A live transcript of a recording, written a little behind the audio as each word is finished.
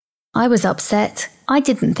I was upset. I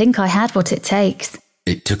didn't think I had what it takes.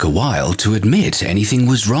 It took a while to admit anything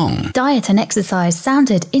was wrong. Diet and exercise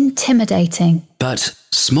sounded intimidating. But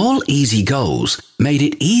small, easy goals made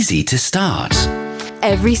it easy to start.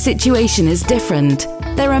 Every situation is different.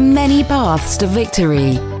 There are many paths to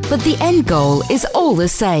victory, but the end goal is all the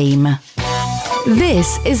same.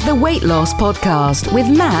 This is the Weight Loss Podcast with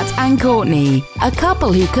Matt and Courtney, a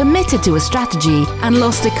couple who committed to a strategy and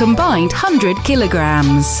lost a combined 100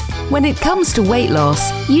 kilograms. When it comes to weight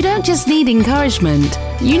loss, you don't just need encouragement,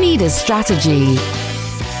 you need a strategy.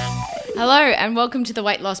 Hello and welcome to the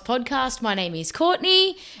Weight Loss Podcast. My name is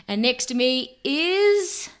Courtney and next to me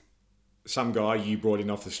is... Some guy you brought in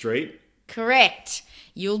off the street. Correct.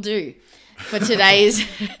 You'll do. For today's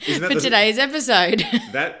episode.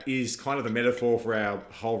 That is kind of the metaphor for our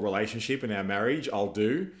whole relationship and our marriage. I'll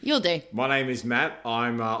do. You'll do. My name is Matt.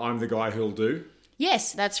 I'm the guy who'll do.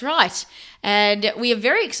 Yes, that's right. And we are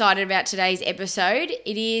very excited about today's episode.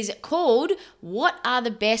 It is called, What are the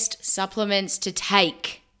best supplements to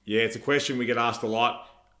take? Yeah, it's a question we get asked a lot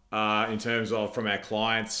in terms of from our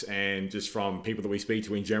clients and just from people that we speak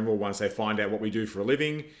to in general once they find out what we do for a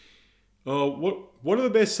living. What are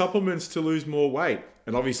the best supplements to lose more weight?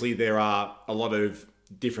 And obviously there are a lot of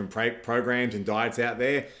different programs and diets out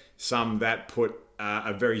there. Some that put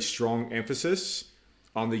a very strong emphasis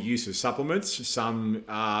on the use of supplements. Some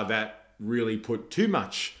that really put too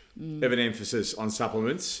much of an emphasis on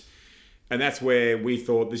supplements. And that's where we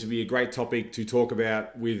thought this would be a great topic to talk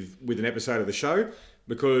about with an episode of the show.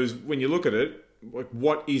 Because when you look at it,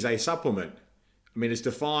 what is a supplement? I mean, it's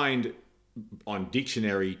defined on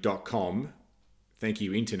dictionary.com, thank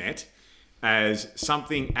you internet, as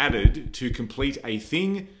something added to complete a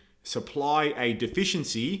thing, supply a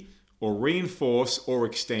deficiency, or reinforce or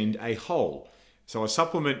extend a whole. So a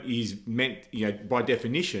supplement is meant, by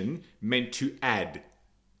definition, meant to add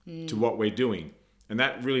to what we're doing. And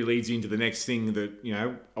that really leads into the next thing that,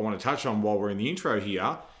 I want to touch on while we're in the intro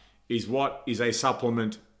here, is what is a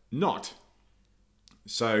supplement not?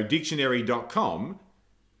 So dictionary.com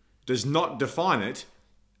does not define it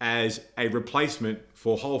as a replacement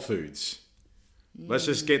for whole foods. Let's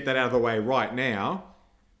just get that out of the way right now.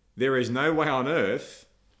 There is no way on earth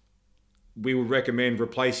we would recommend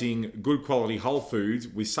replacing good quality whole foods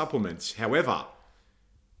with supplements. However,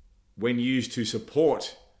 when used to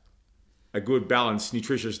support a good balanced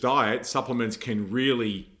nutritious diet, supplements can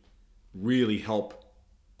really, really help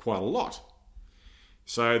quite a lot.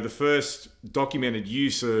 So the first documented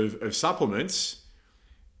use of supplements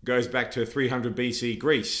goes back to 300 BC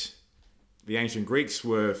Greece. The ancient Greeks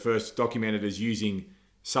were first documented as using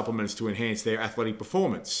supplements to enhance their athletic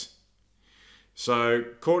performance. So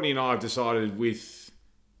Courtney and I have decided with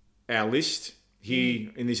our list here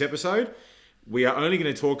in this episode, we are only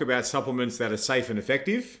going to talk about supplements that are safe and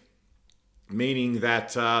effective, meaning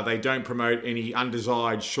that they don't promote any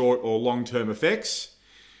undesired short or long-term effects.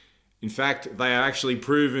 In fact, they are actually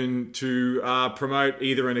proven to promote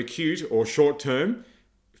either an acute or short-term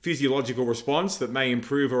physiological response that may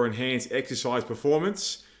improve or enhance exercise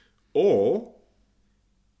performance or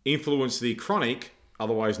influence the chronic,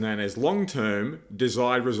 otherwise known as long-term,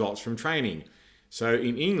 desired results from training. So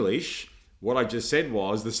in English, what I just said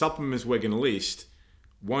was the supplements we're going to list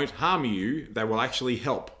won't harm you, they will actually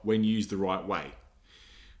help when used the right way.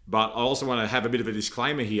 But I also want to have a bit of a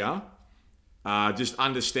disclaimer here. Just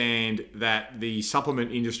understand that the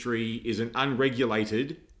supplement industry is an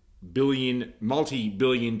unregulated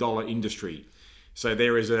multi-billion dollar industry. So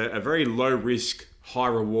there is a very low risk, high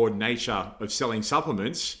reward nature of selling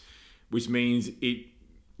supplements, which means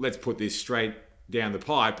let's put this straight down the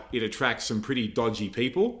pipe, it attracts some pretty dodgy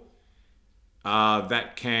people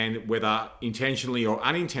that can, whether intentionally or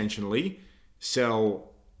unintentionally,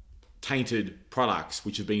 sell tainted products,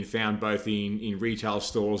 which have been found both in retail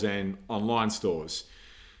stores and online stores.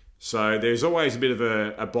 So there's always a bit of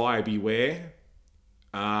a buyer beware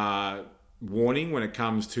warning when it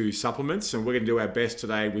comes to supplements, and we're going to do our best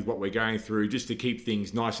today with what we're going through just to keep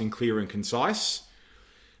things nice and clear and concise,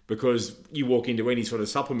 because you walk into any sort of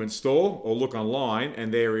supplement store or look online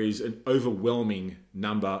and there is an overwhelming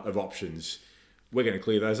number of options. We're going to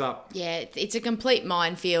clear those up. Yeah, it's a complete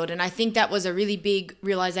minefield, and I think that was a really big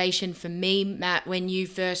realization for me, Matt, when you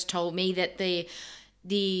first told me that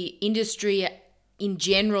the industry in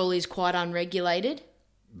general is quite unregulated.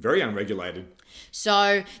 Very unregulated.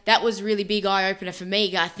 So that was a really big eye-opener for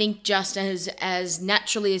me. I think just as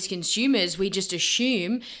naturally as consumers, we just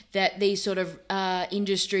assume that these sort of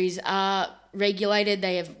industries are regulated.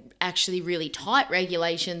 They have actually really tight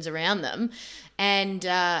regulations around them. And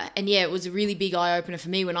yeah, it was a really big eye-opener for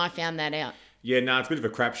me when I found that out. Yeah, no, it's a bit of a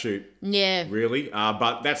crapshoot, Yeah. really.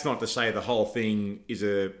 But that's not to say the whole thing is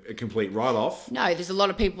a complete write-off. No, there's a lot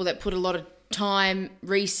of people that put a lot of time,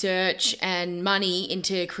 research, and money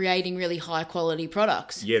into creating really high quality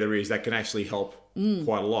products. Yeah, there is. That can actually help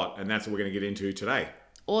quite a lot, and that's what we're going to get into today.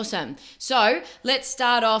 Awesome. So let's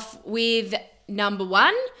start off with number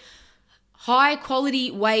 1, high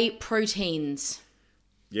quality whey proteins.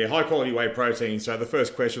 Yeah, high quality whey protein. So the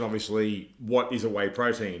first question, obviously, what is a whey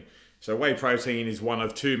protein? So whey protein is one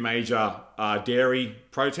of 2 major dairy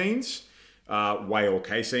proteins, whey or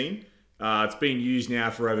casein. It's been used now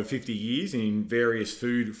for over 50 years in various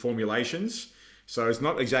food formulations. So it's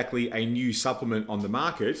not exactly a new supplement on the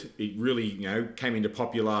market. It really, came into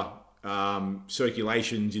popular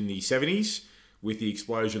circulations in the 70s with the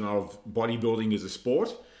explosion of bodybuilding as a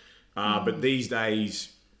sport. But these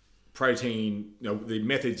days, protein, the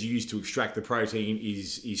methods used to extract the protein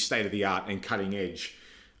is state of the art and cutting edge.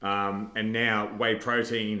 And now whey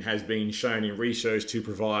protein has been shown in research to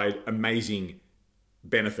provide amazing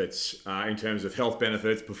benefits in terms of health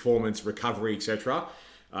benefits, performance, recovery, etc.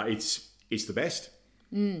 It's the best.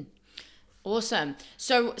 Awesome.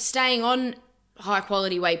 So staying on high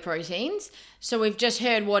quality whey proteins, so we've just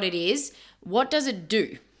heard what it is. What does it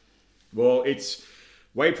do? Well, it's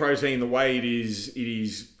whey protein. The way it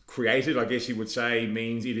is created, I guess you would say,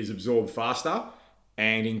 means it is absorbed faster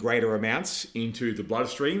and in greater amounts into the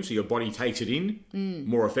bloodstream, so your body takes it in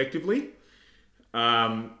more effectively.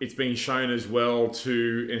 It's been shown as well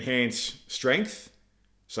to enhance strength.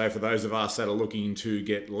 So for those of us that are looking to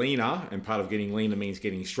get leaner, and part of getting leaner means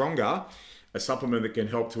getting stronger, a supplement that can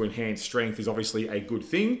help to enhance strength is obviously a good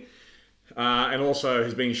thing. And also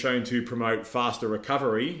has been shown to promote faster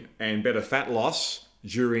recovery and better fat loss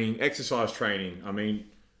during exercise training. I mean,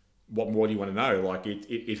 what more do you want to know? Like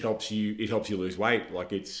it helps you lose weight.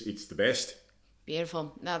 Like it's the best.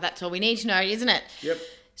 Beautiful. Now that's all we need to know, isn't it? Yep.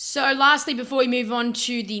 So lastly, before we move on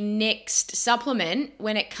to the next supplement,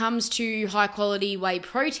 when it comes to high quality whey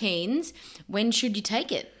proteins, when should you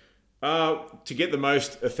take it? To get the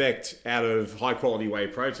most effect out of high quality whey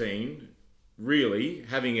protein, really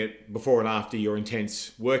having it before and after your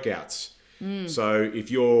intense workouts. So if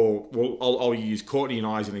I'll use Courtney and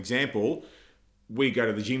I as an example. We go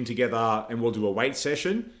to the gym together and we'll do a weight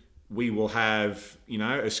session. We will have,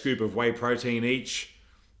 a scoop of whey protein each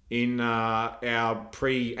in our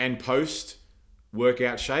pre and post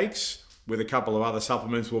workout shakes with a couple of other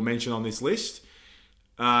supplements we'll mention on this list.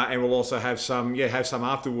 And we'll also have some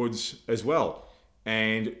afterwards as well.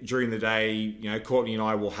 And during the day, Courtney and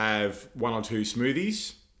I will have 1 or 2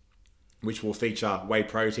 smoothies, which will feature whey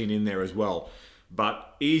protein in there as well.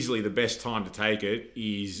 But easily the best time to take it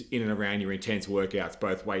is in and around your intense workouts,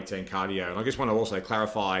 both weights and cardio. And I just want to also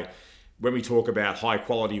clarify, when we talk about high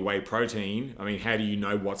quality whey protein, I mean, how do you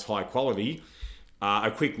know what's high quality?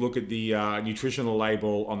 A quick look at the nutritional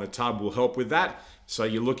label on the tub will help with that. So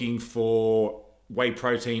you're looking for whey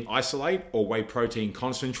protein isolate or whey protein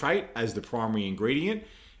concentrate as the primary ingredient.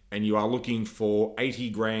 And you are looking for 80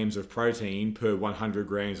 grams of protein per 100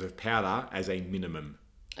 grams of powder as a minimum.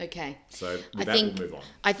 Okay. So with that, we'll move on.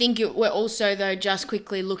 I think we're also, though, just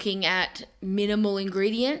quickly looking at minimal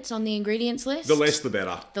ingredients on the ingredients list. The less the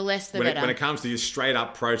better. The less the better. When it comes to just straight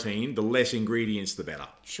up protein, the less ingredients, the better.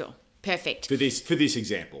 Sure. Perfect. For this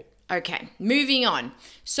example. Okay. Moving on.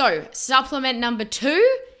 So supplement number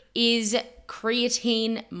 2 is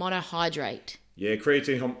creatine monohydrate. Yeah,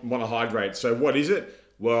 creatine monohydrate. So what is it?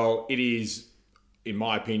 Well, it is, in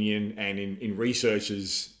my opinion, and in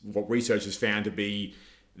what researchers found to be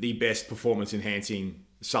the best performance enhancing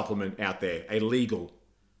supplement out there, a legal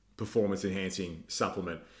performance enhancing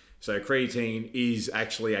supplement. So creatine is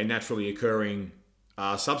actually a naturally occurring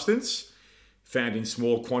substance found in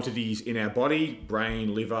small quantities in our body: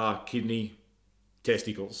 brain, liver, kidney,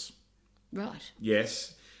 testicles. Right.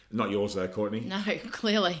 Yes. Not yours though, Courtney. No,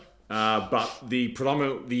 clearly. But the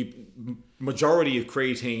majority of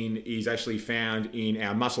creatine is actually found in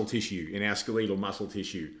our muscle tissue, in our skeletal muscle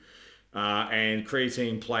tissue. And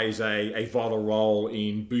creatine plays a vital role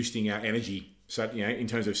in boosting our energy. So, in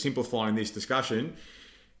terms of simplifying this discussion,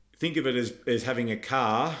 think of it as having a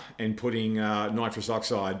car and putting nitrous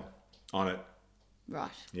oxide on it.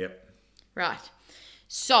 Right. Yep. Right.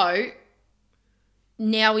 So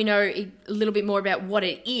now we know a little bit more about what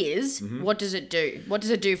it is. Mm-hmm. What does it do? What does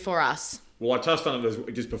it do for us? Well, I touched on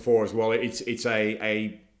it just before as well. It's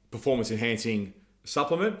a performance enhancing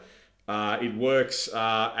supplement. It works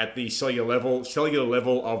at the cellular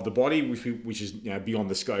level of the body, which is beyond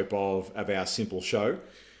the scope of our simple show.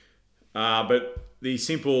 But the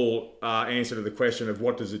simple answer to the question of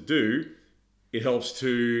what does it do, it helps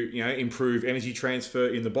to improve energy transfer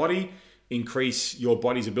in the body. increase your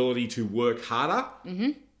body's ability to work harder.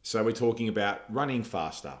 So we're talking about running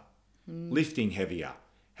faster, lifting heavier,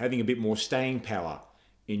 having a bit more staying power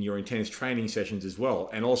in your intense training sessions as well,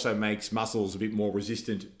 and also makes muscles a bit more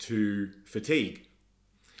resistant to fatigue.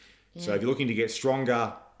 So if you're looking to get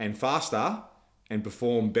stronger and faster and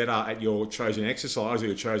perform better at your chosen exercise or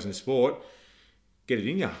your chosen sport, get it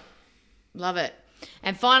in you. Love it.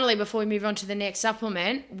 And finally, before we move on to the next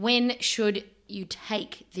supplement, when should you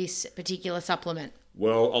take this particular supplement?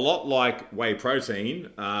 Well, a lot like whey protein,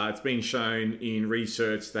 it's been shown in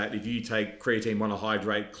research that if you take creatine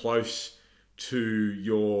monohydrate close to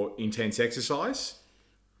your intense exercise,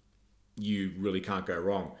 you really can't go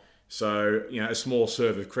wrong. So, a small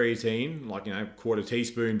serve of creatine, like, quarter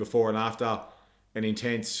teaspoon before and after an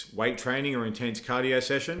intense weight training or intense cardio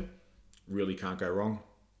session, really can't go wrong.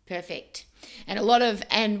 Perfect. And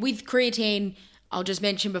with creatine, I'll just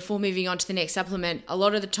mention before moving on to the next supplement, a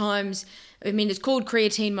lot of the times, it's called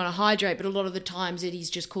creatine monohydrate, but a lot of the times it is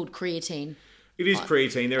just called creatine. It is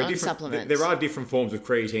creatine. There are different forms of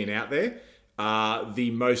creatine out there.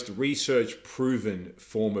 The most research proven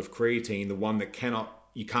form of creatine, the one that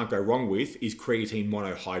you can't go wrong with, is creatine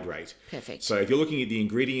monohydrate. Perfect. So if you're looking at the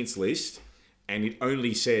ingredients list and it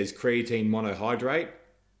only says creatine monohydrate,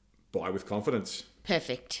 buy with confidence.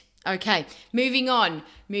 Perfect. Okay, moving on.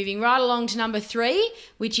 Moving right along to number 3,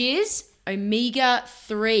 which is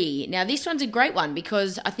omega-3. Now, this one's a great one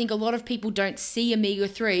because I think a lot of people don't see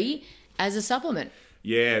omega-3 as a supplement.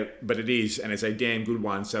 Yeah, but it is, and it's a damn good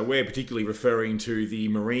one. So we're particularly referring to the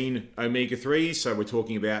marine omega-3s. So we're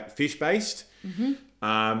talking about fish-based.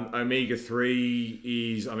 Omega-3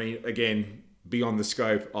 is, again, beyond the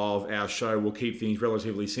scope of our show. We'll keep things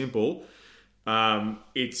relatively simple.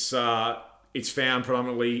 It's found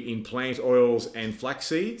predominantly in plant oils and flax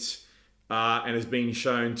seeds, and has been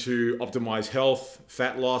shown to optimize health,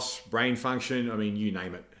 fat loss, brain function. You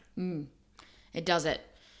name it. It does it.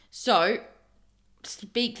 So,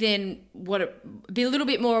 speak then be a little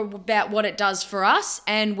bit more about what it does for us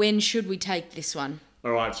and when should we take this one.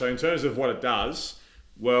 All right. So in terms of what it does,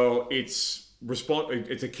 well, it's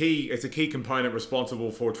a key component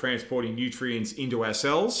responsible for transporting nutrients into our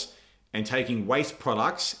cells and taking waste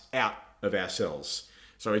products out of our cells.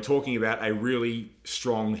 So we're talking about a really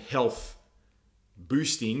strong health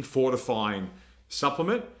boosting, fortifying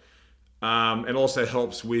supplement, and also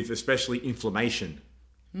helps with especially inflammation.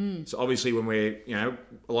 So obviously when a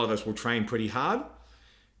lot of us will train pretty hard,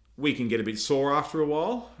 we can get a bit sore after a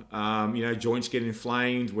while. Joints get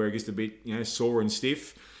inflamed, where it gets a bit, sore and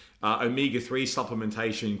stiff. Omega-3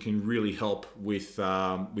 supplementation can really help with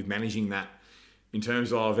managing that. In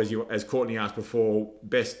terms of, as Courtney asked before,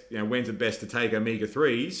 when's it best to take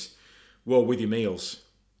omega-3s? Well, with your meals.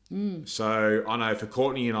 So I know for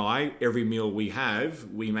Courtney and I, every meal we have,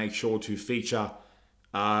 we make sure to feature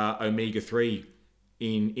omega-3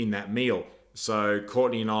 in that meal. So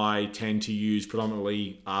Courtney and I tend to use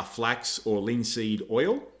predominantly flax or linseed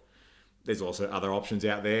oil. There's also other options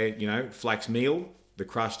out there, flax meal, the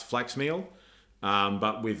crushed flax meal.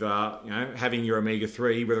 But with having your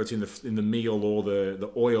omega-3, whether it's in the meal or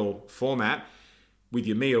the oil format, with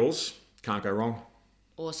your meals, can't go wrong.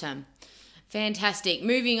 Awesome. Fantastic.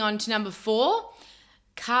 Moving on to number 4,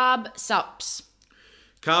 carb sups.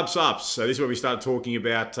 Carb sups. So this is where we start talking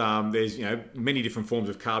about, there's many different forms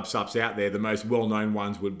of carb sups out there. The most well-known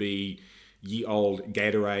ones would be ye old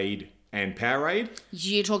Gatorade and Powerade.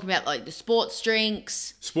 You're talking about like the sports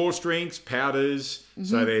drinks. Sports drinks, powders.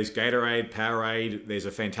 So there's Gatorade, Powerade. There's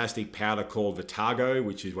a fantastic powder called Vitago,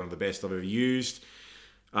 which is one of the best I've ever used.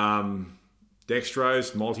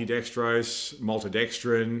 Dextrose, multidextrose,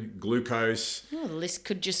 maltodextrin, glucose. Oh, the list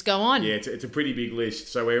could just go on. Yeah, it's a pretty big list.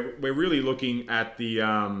 So we're really looking at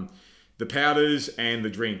the powders and the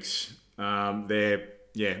drinks. They're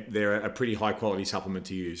a pretty high quality supplement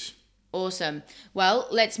to use. Awesome. Well,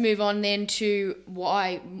 let's move on then to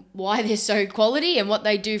why they're so quality and what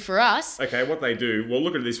they do for us. Okay, what they do. Well,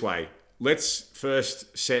 look at it this way. Let's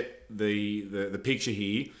first set the picture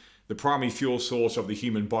here. The primary fuel source of the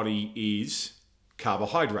human body is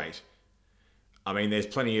carbohydrate. There's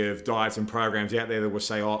plenty of diets and programs out there that will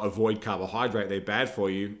say, avoid carbohydrate, they're bad for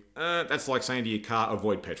you. That's like saying to your car,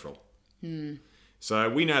 avoid petrol. So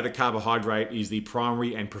we know that carbohydrate is the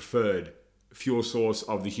primary and preferred fuel source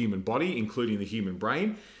of the human body, including the human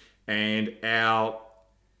brain. And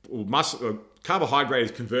carbohydrate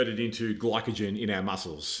is converted into glycogen in our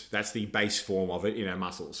muscles. That's the base form of it in our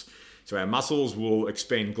muscles. So our muscles will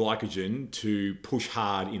expend glycogen to push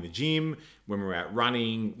hard in the gym, when we're out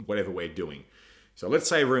running, whatever we're doing. So let's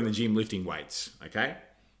say we're in the gym lifting weights, okay?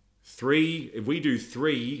 If we do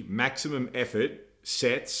 3 maximum effort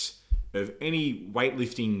sets of any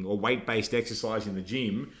weightlifting or weight-based exercise in the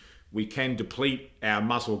gym, we can deplete our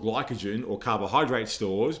muscle glycogen or carbohydrate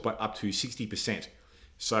stores by up to 60%.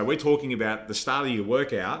 So we're talking about the start of your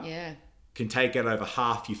workout can take out over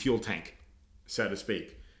half your fuel tank, so to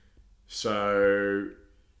speak. So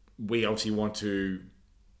we obviously want to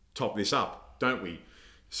top this up, don't we?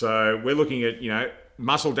 So we're looking at,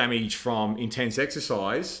 muscle damage from intense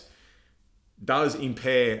exercise does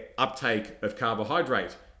impair uptake of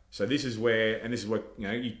carbohydrate. So this is where,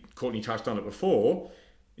 Courtney touched on it before,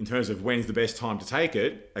 in terms of when's the best time to take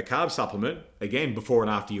it, a carb supplement, again, before and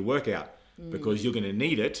after your workout, because you're going to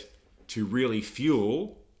need it to really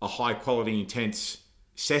fuel a high quality, intense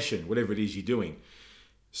session, whatever it is you're doing.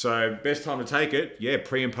 So best time to take it,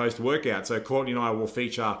 pre and post workout. So Courtney and I will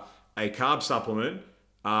feature a carb supplement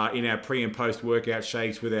in our pre and post workout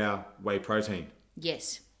shakes with our whey protein.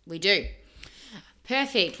 Yes, we do.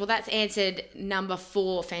 Perfect. Well, that's answered number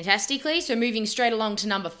 4 fantastically. So moving straight along to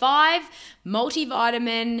number 5,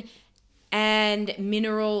 multivitamin and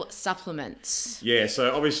mineral supplements. Yeah,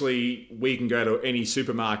 so obviously we can go to any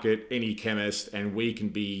supermarket, any chemist, and we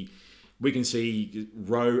can see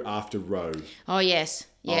row after row. Oh, yes.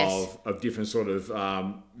 Of different sort of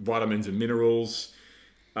vitamins and minerals.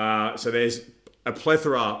 So there's a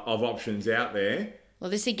plethora of options out there.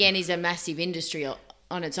 Well, this again is a massive industry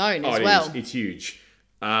on its own as well. It's huge.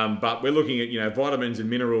 But we're looking at, vitamins and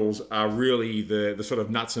minerals are really the sort of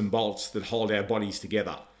nuts and bolts that hold our bodies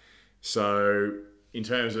together. So in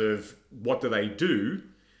terms of what do they do,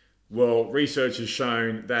 well, research has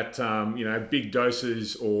shown that, big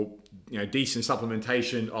doses or, decent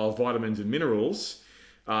supplementation of vitamins and minerals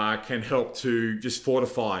can help to just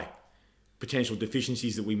fortify potential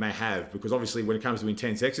deficiencies that we may have. Because obviously when it comes to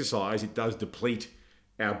intense exercise, it does deplete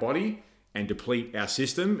our body and deplete our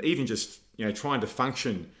system. Even just, trying to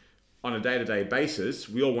function on a day-to-day basis,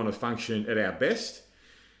 we all want to function at our best.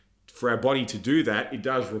 For our body to do that, it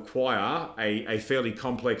does require a fairly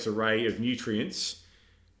complex array of nutrients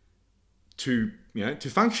to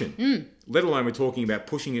function. Let alone we're talking about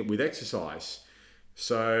pushing it with exercise.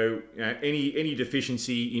 So any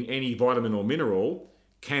deficiency in any vitamin or mineral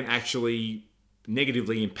can actually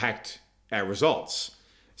negatively impact our results.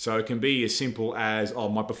 So it can be as simple as,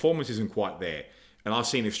 my performance isn't quite there. And I've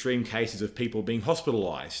seen extreme cases of people being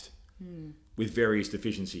hospitalized with various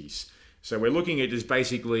deficiencies. So we're looking at just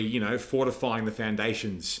basically, fortifying the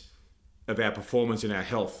foundations of our performance and our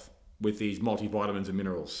health with these multivitamins and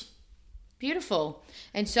minerals. Beautiful.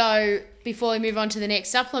 And so before we move on to the next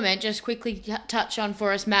supplement, just quickly touch on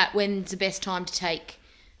for us, Matt, when's the best time to take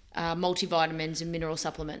multivitamins and mineral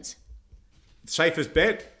supplements? Safest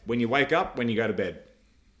bet, when you wake up, when you go to bed.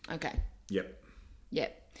 Okay. Yep.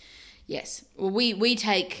 Yes. Well, we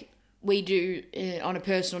do on a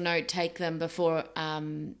personal note take them before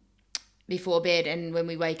bed and when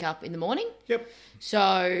we wake up in the morning. Yep.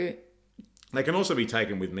 So they can also be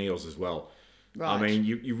taken with meals as well. Right. I mean,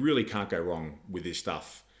 you really can't go wrong with this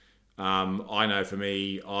stuff. I know for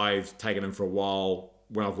me, I've taken them for a while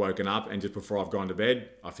when I've woken up, and just before I've gone to bed,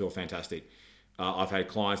 I feel fantastic. I've had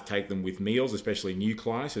clients take them with meals, especially new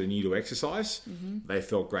clients that are new to exercise. They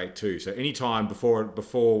felt great too. So anytime before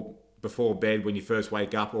bed, when you first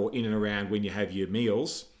wake up, or in and around when you have your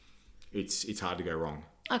meals, it's hard to go wrong.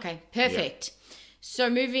 Okay, perfect. Yeah. So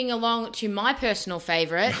moving along to my personal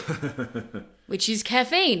favourite, which is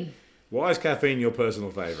caffeine. Why is caffeine your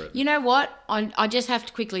personal favourite? You know what? I just have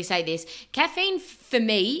to quickly say this. Caffeine, for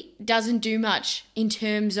me, doesn't do much in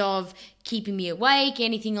terms of keeping me awake,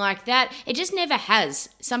 anything like that. It just never has.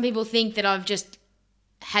 Some people think that I've just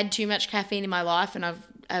had too much caffeine in my life and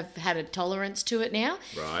I've had a tolerance to it now.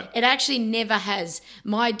 Right. It actually never has.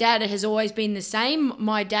 My dad has always been the same.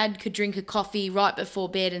 My dad could drink a coffee right before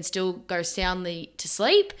bed and still go soundly to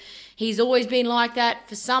sleep. He's always been like that.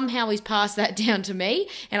 For somehow he's passed that down to me.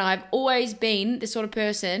 And I've always been the sort of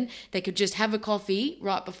person that could just have a coffee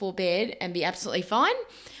right before bed and be absolutely fine.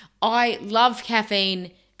 I love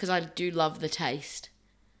caffeine because I do love the taste.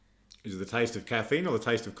 Is it the taste of caffeine or the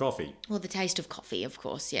taste of coffee? Well, the taste of coffee, of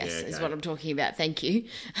course, yes, yeah, okay. Is what I'm talking about. Thank you.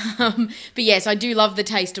 But yes, I do love the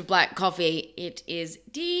taste of black coffee. It is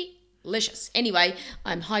delicious. Anyway,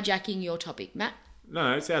 I'm hijacking your topic, Matt.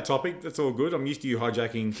 No, it's our topic. That's all good. I'm used to you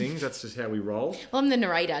hijacking things. That's just how we roll. Well, I'm the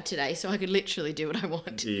narrator today, so I could literally do what I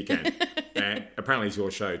want. Yeah, you can. And apparently it's your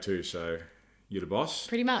show too, so you're the boss.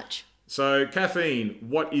 Pretty much. So caffeine,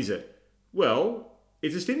 what is it? Well,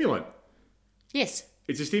 it's a stimulant. Yes.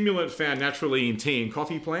 It's a stimulant found naturally in tea and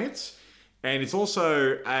coffee plants, and it's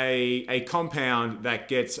also a compound that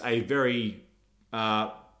gets a very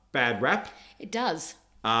bad rap. It does.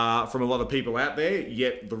 From a lot of people out there,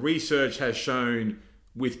 yet the research has shown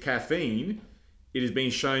with caffeine, it has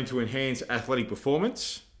been shown to enhance athletic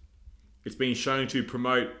performance. It's been shown to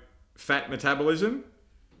promote fat metabolism.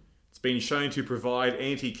 It's been shown to provide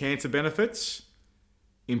anti-cancer benefits,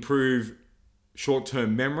 improve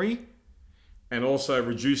short-term memory, and also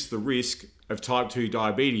reduce the risk of type 2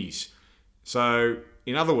 diabetes. So,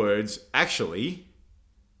 in other words, actually,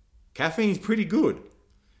 caffeine's pretty good.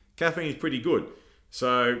 Caffeine is pretty good.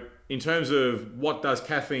 So, in terms of what does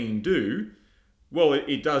caffeine do, well,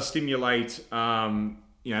 it does stimulate,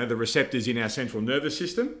 the receptors in our central nervous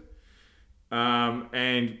system,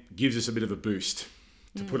 and gives us a bit of a boost,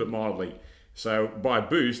 to put it mildly. So, by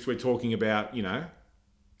boost, we're talking about,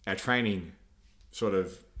 our training sort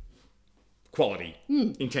of quality,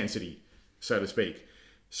 intensity, so to speak.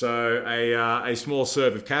 So a small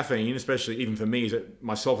serve of caffeine, especially even for me,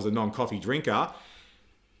 myself as a non-coffee drinker,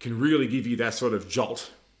 can really give you that sort of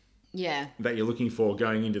jolt that you're looking for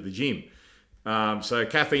going into the gym. So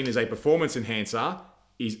caffeine as a performance enhancer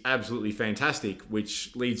is absolutely fantastic,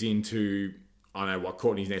 which leads into, I know what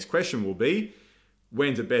Courtney's next question will be.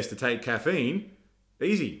 When's it best to take caffeine?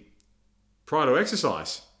 Easy. Prior to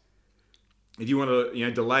exercise. If you want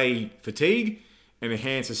to delay fatigue and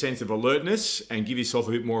enhance a sense of alertness and give yourself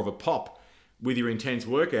a bit more of a pop with your intense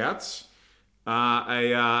workouts,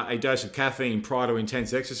 a dose of caffeine prior to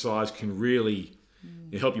intense exercise can really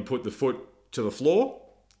help you put the foot to the floor,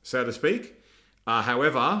 so to speak.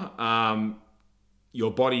 However,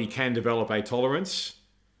 your body can develop a tolerance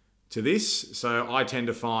to this. So I tend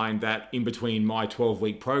to find that in between my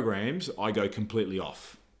 12-week programs, I go completely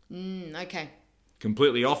off. Okay.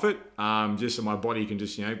 Completely off it, just so my body can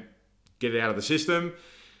just, get it out of the system.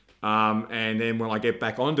 And then when I get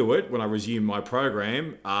back onto it, when I resume my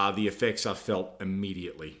program, the effects are felt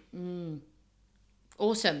immediately.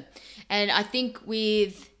 Awesome. And I think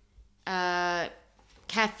with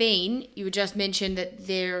caffeine, you just mentioned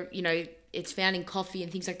that it's found in coffee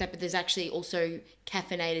and things like that, but there's actually also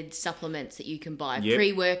caffeinated supplements that you can buy,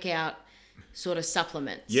 pre-workout sort of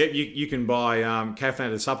supplements. Yeah, you can buy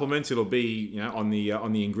caffeinated supplements. It'll be on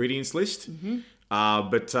the ingredients list.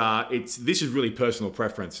 But this is really personal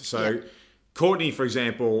preference. So Courtney, for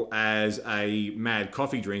example, as a mad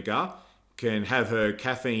coffee drinker, can have her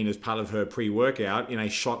caffeine as part of her pre-workout in a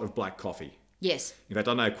shot of black coffee. Yes. In fact,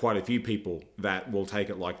 I know quite a few people that will take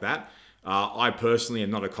it like that. I personally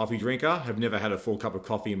am not a coffee drinker. Have never had a full cup of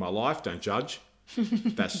coffee in my life. Don't judge.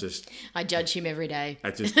 That's just... I judge him every day.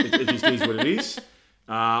 It just is what it is.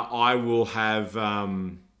 I will have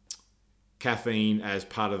caffeine as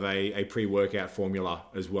part of a pre-workout formula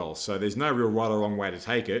as well. So there's no real right or wrong way to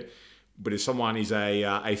take it. But if someone is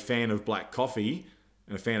a fan of black coffee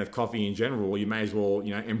and a fan of coffee in general, you may as well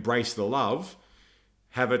embrace the love.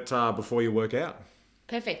 Have it before you work out.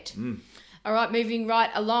 Perfect. All right, moving right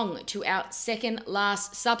along to our second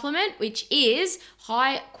last supplement, which is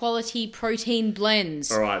high-quality protein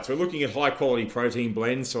blends. All right, so we're looking at high-quality protein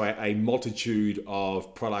blends, so a multitude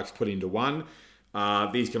of products put into one.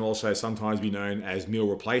 These can also sometimes be known as meal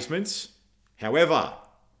replacements. However,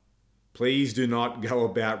 please do not go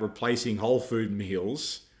about replacing whole food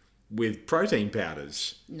meals with protein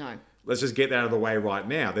powders. No. Let's just get that out of the way right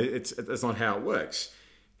now. That's not how it works.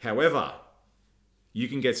 However, you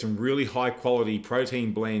can get some really high quality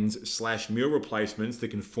protein blends / meal replacements that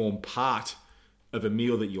can form part of a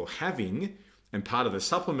meal that you're having and part of a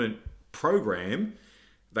supplement program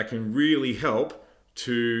that can really help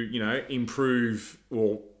to, improve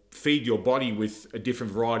or feed your body with a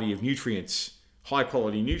different variety of nutrients, high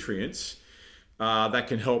quality nutrients, that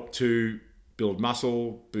can help to build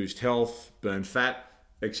muscle, boost health, burn fat,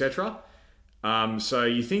 etc. So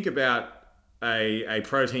you think about a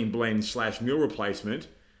protein blend / meal replacement,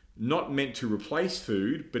 not meant to replace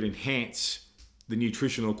food, but enhance the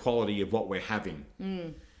nutritional quality of what we're having.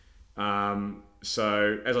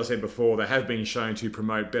 So, as I said before, they have been shown to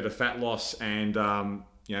promote better fat loss and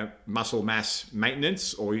muscle mass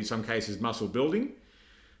maintenance, or in some cases, muscle building.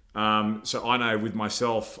 So I know with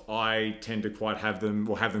myself, I tend to have them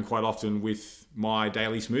quite often with my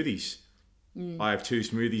daily smoothies. I have 2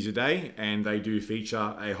 smoothies a day, and they do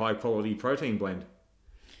feature a high quality protein blend.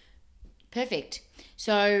 Perfect.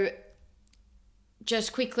 So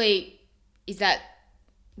just quickly, is that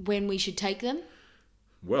when we should take them?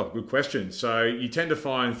 Well, good question. So you tend to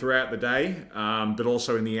find throughout the day, but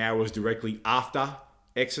also in the hours directly after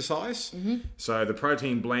exercise. So the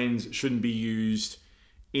protein blends shouldn't be used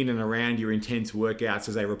in and around your intense workouts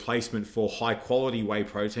as a replacement for high quality whey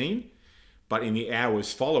protein. But in the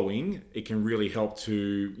hours following, it can really help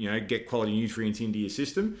to get quality nutrients into your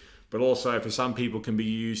system. But also for some people can be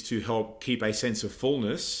used to help keep a sense of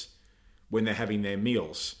fullness when they're having their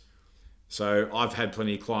meals. So I've had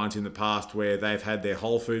plenty of clients in the past where they've had their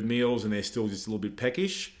whole food meals and they're still just a little bit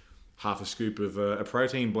peckish. Half a scoop of a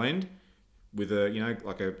protein blend with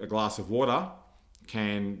a glass of water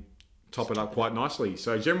can top it up quite nicely.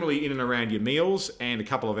 So generally in and around your meals and a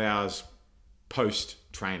couple of hours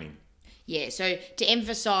post-training. Yeah, so to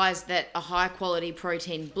emphasize that a high quality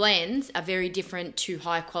protein blends are very different to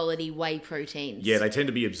high quality whey proteins. Yeah, they tend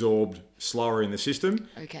to be absorbed slower in the system.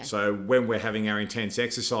 Okay. So when we're having our intense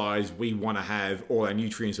exercise, we want to have all our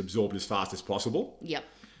nutrients absorbed as fast as possible. Yep.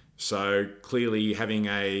 So clearly having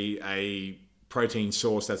a protein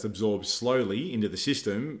source that's absorbed slowly into the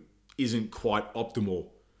system isn't quite optimal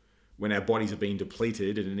when our bodies are being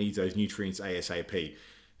depleted and it needs those nutrients ASAP.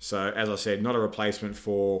 So as I said, not a replacement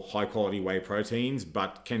for high quality whey proteins,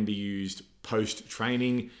 but can be used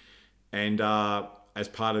post-training and as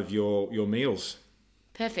part of your meals.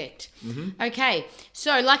 Perfect. Mm-hmm. Okay,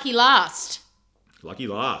 so lucky last. Lucky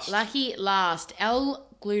last.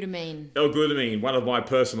 L-glutamine. L-glutamine, one of my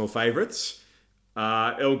personal favorites.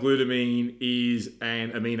 L-glutamine is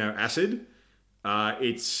an amino acid.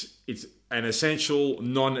 It's an essential,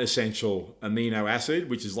 non-essential amino acid,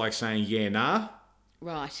 which is like saying yeah, nah.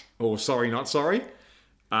 Right. Or sorry, not sorry.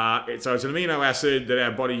 So it's an amino acid that our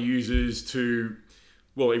body uses to,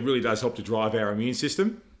 well, it really does help to drive our immune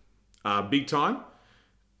system big time.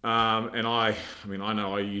 And I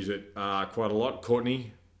know I use it quite a lot.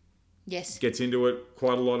 Courtney gets into it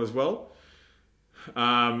quite a lot as well.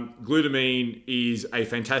 Glutamine is a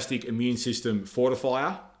fantastic immune system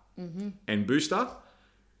fortifier and booster.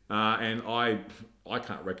 And I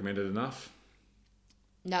can't recommend it enough.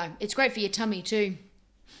 No, it's great for your tummy too.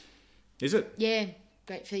 Is it? Yeah,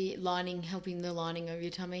 great for your lining, helping the lining of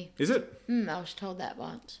your tummy. Is it? I was told that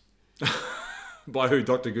once. By who?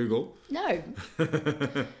 Dr. Google? No.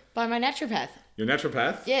 By my naturopath. Your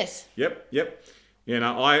naturopath? Yes. Yep. You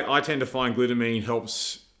know, I tend to find glutamine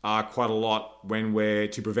helps quite a lot when we're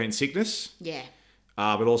to prevent sickness. Yeah.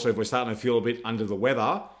 But also if we're starting to feel a bit under the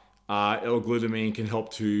weather, L-glutamine can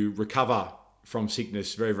help to recover from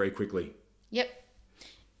sickness very, very quickly. Yep.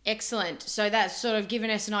 Excellent. So that's sort of given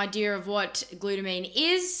us an idea of what glutamine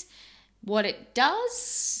is, what it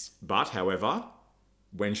does. But, however,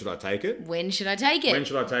 when should I take it? When should I take it? When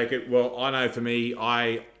should I take it? Well, I know for me,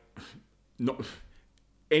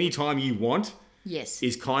 anytime you want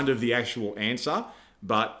is kind of the actual answer.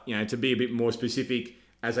 But, you know, to be a bit more specific,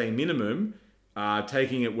 as a minimum,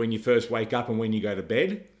 taking it when you first wake up and when you go to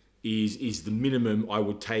bed is the minimum I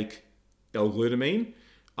would take L-glutamine.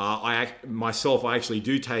 I actually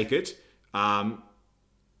do take it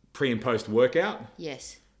pre and post workout.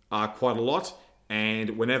 Yes. Quite a lot.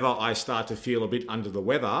 And whenever I start to feel a bit under the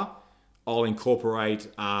weather, I'll incorporate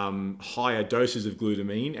higher doses of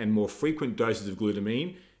glutamine and more frequent doses of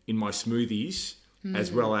glutamine in my smoothies,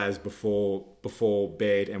 as well as before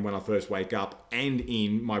bed and when I first wake up, and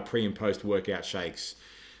in my pre and post workout shakes.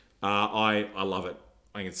 I love it.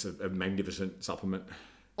 I think it's a magnificent supplement.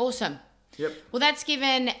 Awesome. Yep. Well, that's the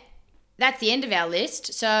end of our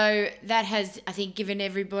list. So that has, I think, given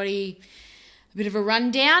everybody a bit of a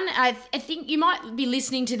rundown. I think you might be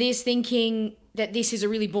listening to this thinking that this is a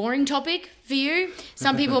really boring topic for you.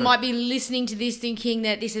 Some people might be listening to this thinking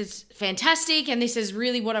that this is fantastic and this is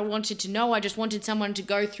really what I wanted to know. I just wanted someone to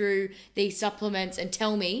go through these supplements and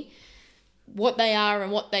tell me what they are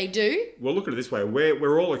and what they do. Well, look at it this way.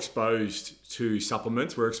 We're all exposed to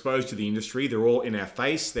supplements. We're exposed to the industry. They're all in our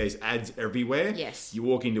face. There's ads everywhere. Yes. You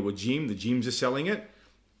walk into a gym, the gyms are selling it.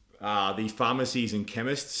 The pharmacies and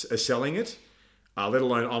chemists are selling it, let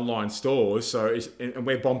alone online stores. And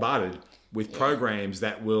we're bombarded with programs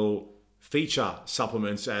that will feature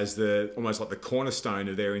supplements as almost like the cornerstone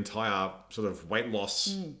of their entire sort of weight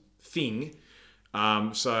loss thing.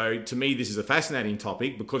 So to me, this is a fascinating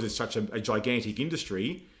topic because it's such a gigantic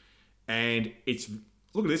industry, and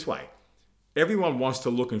look at it this way. Everyone wants to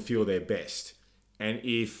look and feel their best. And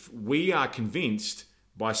if we are convinced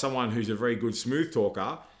by someone who's a very good smooth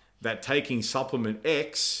talker that taking supplement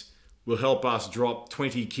X will help us drop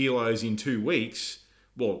 20 kilos in 2 weeks,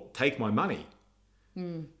 well, take my money.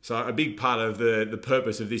 So a big part of the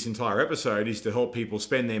purpose of this entire episode is to help people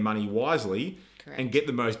spend their money wisely. Correct. And get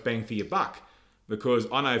the most bang for your buck. Because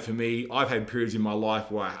I know for me, I've had periods in my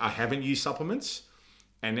life where I haven't used supplements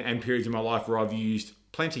and periods in my life where I've used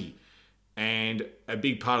plenty. And a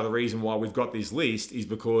big part of the reason why we've got this list is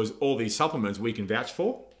because all these supplements we can vouch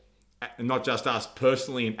for, and not just us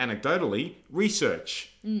personally and anecdotally,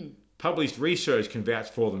 research. Published research can vouch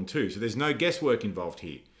for them too. So there's no guesswork involved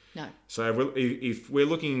here. No. So if we're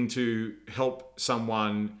looking to help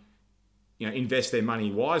someone, invest their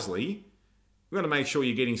money wisely, we've got to make sure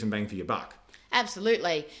you're getting some bang for your buck.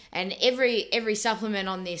 Absolutely. And every supplement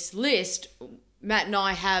on this list, Matt and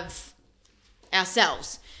I have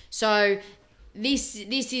ourselves. So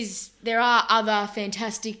there are other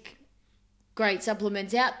fantastic, great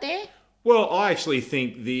supplements out there. Well, I actually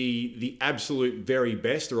think the absolute very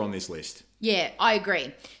best are on this list. Yeah, I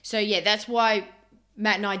agree. So yeah, that's why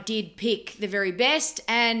Matt and I did pick the very best,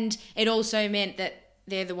 and it also meant that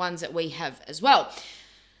they're the ones that we have as well.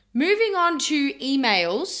 Moving on to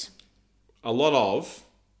emails. A lot of.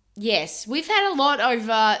 Yes, we've had a lot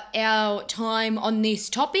over our time on this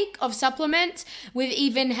topic of supplements. We've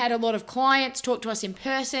even had a lot of clients talk to us in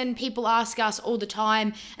person. People ask us all the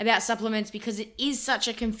time about supplements because it is such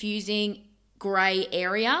a confusing grey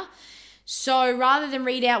area. So rather than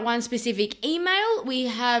read out one specific email, we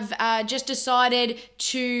have just decided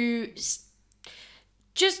to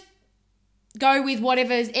just go with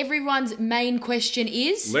whatever everyone's main question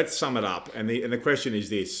is. Let's sum it up. And the question is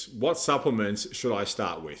this: what supplements should I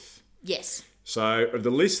start with? Yes. So of the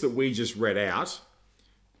list that we just read out,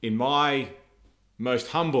 in my most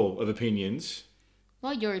humble of opinions,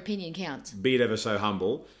 Well, your opinion counts. be it ever so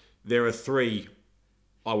humble, there are 3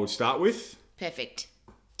 I would start with. Perfect.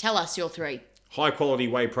 Tell us your 3. High quality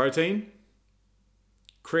whey protein,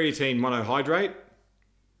 creatine monohydrate,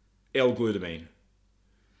 L-glutamine.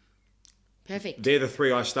 Perfect. They're the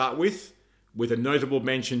 3 I start with a notable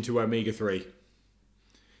mention to omega-3.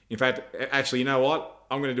 In fact, actually, you know what?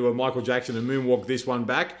 I'm going to do a Michael Jackson and moonwalk this one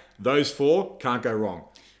back. Those 4 can't go wrong.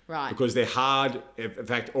 Right. Because they're hard, in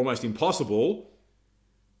fact, almost impossible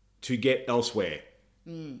to get elsewhere.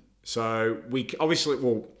 So we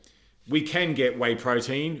can get whey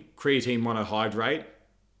protein, creatine monohydrate,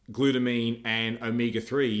 glutamine, and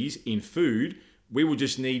omega-3s in food. We will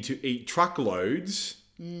just need to eat truckloads,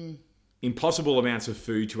 impossible amounts of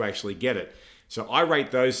food to actually get it. So I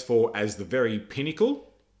rate those 4 as the very pinnacle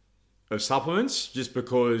of supplements, just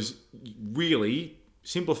because, really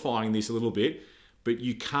simplifying this a little bit, but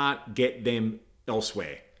you can't get them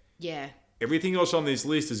elsewhere. Yeah. Everything else on this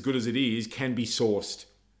list, as good as it is, can be sourced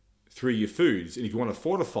through your foods. And if you want to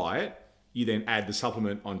fortify it, you then add the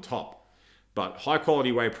supplement on top. But high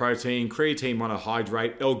quality whey protein, creatine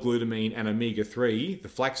monohydrate, L-glutamine, and omega-3, the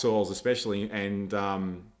flax oils especially, and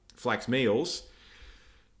flax meals,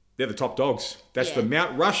 they're the top dogs. That's the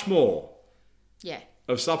Mount Rushmore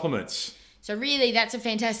of supplements. So really, that's a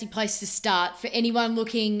fantastic place to start for anyone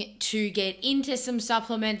looking to get into some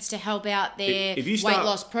supplements to help out their weight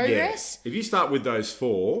loss progress. Yeah, if you start with those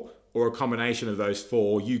 4, or a combination of those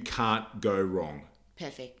 4, you can't go wrong.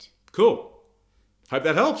 Perfect. Cool. Hope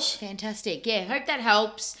that helps. Fantastic. Yeah, hope that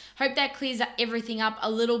helps. Hope that clears everything up a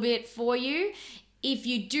little bit for you. If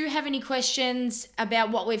you do have any questions about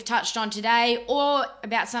what we've touched on today, or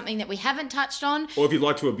about something that we haven't touched on, or if you'd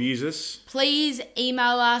like to abuse us, please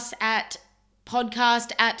email us at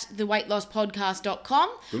podcast@theweightlosspodcast.com.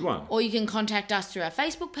 Good one. Or you can contact us through our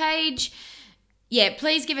Facebook page. Yeah,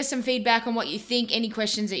 please give us some feedback on what you think, any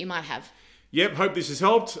questions that you might have. Yep, hope this has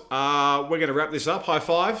helped. We're going to wrap this up. High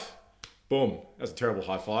five. Boom. That's a terrible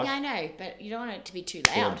high five. Yeah, I know, but you don't want it to be too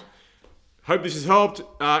loud. Boom. Hope this has helped.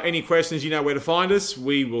 Any questions, you know where to find us.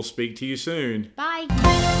 We will speak to you soon. Bye.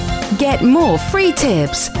 Get more free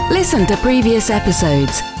tips, listen to previous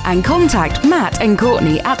episodes, and contact Matt and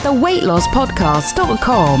Courtney at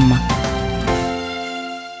theweightlosspodcast.com.